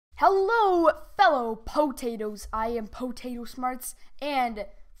Hello, fellow potatoes. I am Potato Smarts, and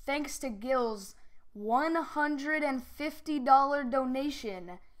thanks to Gil's $150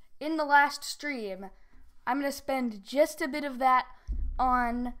 donation in the last stream, I'm going to spend just a bit of that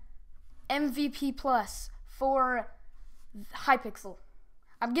on MVP Plus for Hypixel.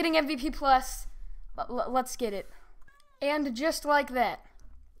 I'm getting MVP Plus. Let's get it. And just like that,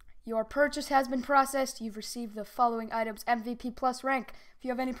 your purchase has been processed. You've received the following items: MVP Plus rank. If you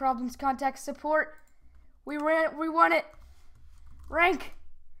have any problems, contact support. We want it. Rank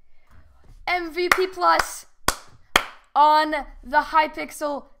MVP Plus on the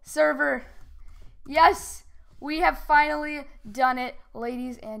Hypixel server. Yes, we have finally done it,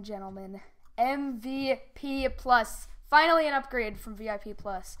 ladies and gentlemen. MVP Plus. Finally an upgrade from VIP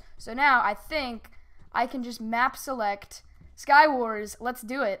Plus. So now I think I can just map select SkyWars. Let's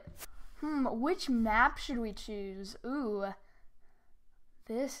do it. Which map should we choose? Ooh,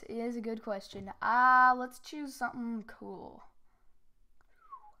 this is a good question. Let's choose something cool.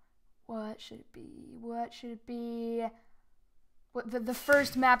 What should it be? What should it be? The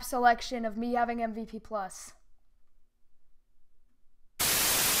first map selection of me having MVP Plus.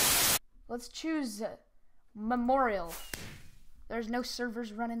 Let's choose Memorial. There's no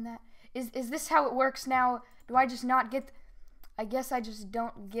servers running that. Is this how it works now? Do I just not get... I guess I just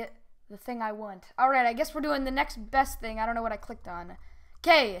don't get the thing I want. Alright, I guess we're doing the next best thing. I don't know what I clicked on.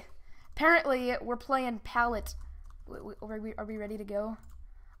 Okay. Apparently, we're playing Palette. Are we ready to go?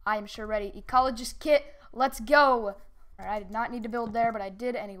 I am sure ready. Ecologist kit. Let's go. Alright, I did not need to build there, but I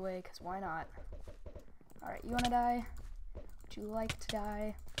did anyway, because why not? Alright, you want to die? Would you like to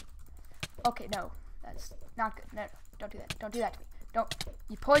die? Okay, no. That's not good. No, don't do that. Don't do that to me. Don't.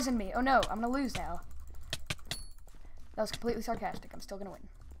 You poisoned me. Oh no, I'm going to lose now. That was completely sarcastic. I'm still going to win.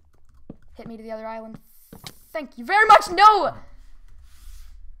 Hit me to the other island. Thank you very much. No!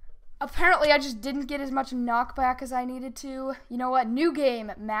 Apparently, I just didn't get as much knockback as I needed to. You know what? New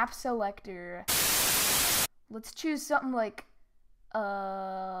game. Map selector. Let's choose something like,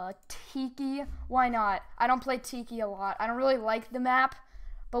 Tiki. Why not? I don't play Tiki a lot. I don't really like the map.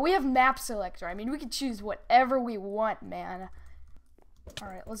 But we have map selector. I mean, we could choose whatever we want, man.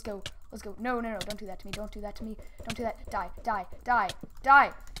 Alright, let's go. Let's go. No, no, no. Don't do that to me. Don't do that to me. Don't do that. Die. Die. Die.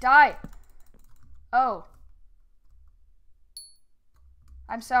 Die. Die. Oh.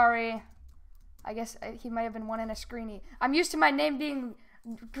 I'm sorry. I guess he might have been one in a screeny. I'm used to my name being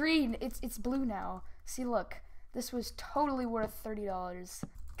green. It's blue now. See, look. This was totally worth $30.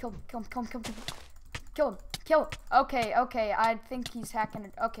 Kill him. Kill him. Kill him. Kill him. Kill him. Kill him. Okay, okay. I think he's hacking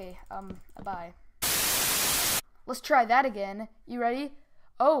it. Okay, bye. Let's try that again. You ready?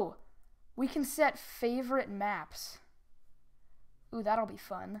 Oh, we can set favorite maps. Ooh, that'll be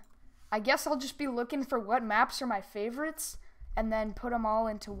fun. I guess I'll just be looking for what maps are my favorites and then put them all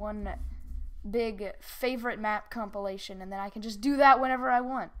into one big favorite map compilation, and then I can just do that whenever I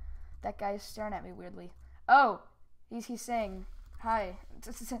want. That guy is staring at me weirdly. Oh, he's saying hi.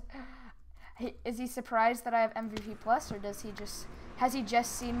 Is he surprised that I have MVP Plus, or has he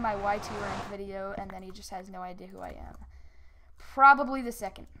just seen my YT rank video and then he just has no idea who I am? Probably the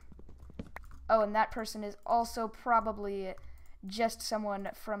second. Oh, and that person is also probably just someone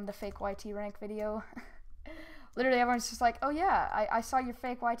from the fake YT rank video. Literally everyone's just like, oh yeah, I saw your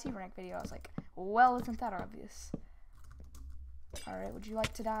fake YT rank video. I was like, well, isn't that obvious? Alright, would you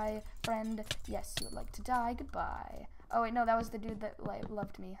like to die, friend? Yes, you would like to die. Goodbye. Oh wait, no, that was the dude that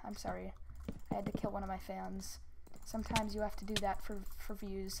loved me. I'm sorry. I had to kill one of my fans. Sometimes you have to do that for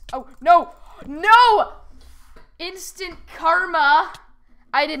views. Oh, no! No! Instant karma!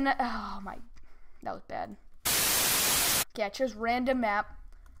 I didn't... Oh, my... That was bad. Okay, I chose random map.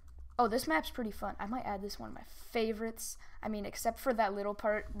 Oh, this map's pretty fun. I might add this one of my favorites. I mean, except for that little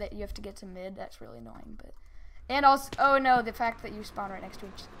part that you have to get to mid. That's really annoying, but... And also... Oh, no, the fact that you spawn right next to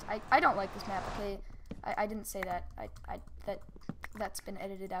each... I don't like this map, okay? I didn't say that. That's been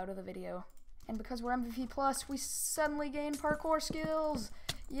edited out of the video. And because we're MVP Plus, we suddenly gain parkour skills.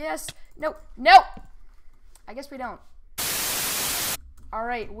 Yes. No. No. I guess we don't. All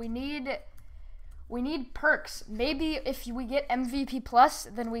right. We need perks. Maybe if we get MVP Plus,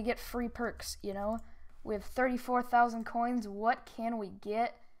 then we get free perks, you know? We have 34,000 coins. What can we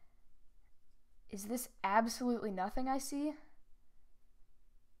get? Is this absolutely nothing I see?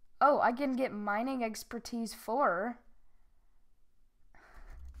 Oh, I can get mining expertise 4.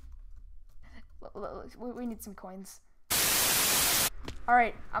 We need some coins.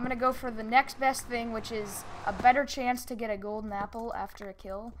 Alright, I'm gonna go for the next best thing, which is a better chance to get a golden apple after a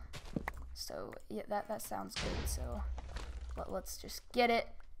kill. So, yeah, that sounds good. So, let's just get it.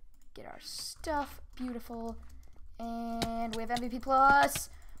 Get our stuff. Beautiful. And we have MVP Plus.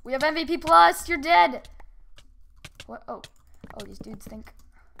 We have MVP plus. You're dead. What? Oh, these dudes think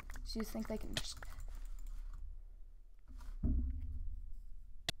they can just.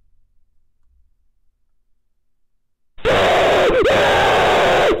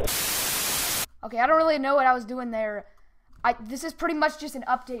 Okay, I don't really know what I was doing there. This is pretty much just an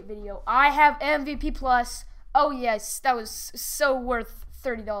update video. I have MVP plus. Oh yes, that was so worth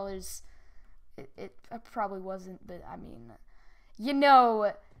 $30. It probably wasn't, but I mean, you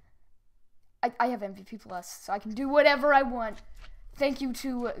know, I have MVP plus, so I can do whatever I want. Thank you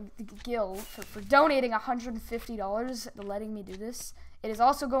to Gil for donating $150 and letting me do this. It is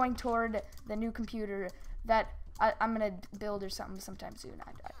also going toward the new computer that I'm gonna build or something sometime soon.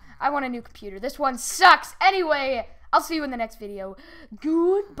 I want a new computer. This one sucks. Anyway, I'll see you in the next video.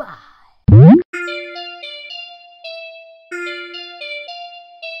 Goodbye.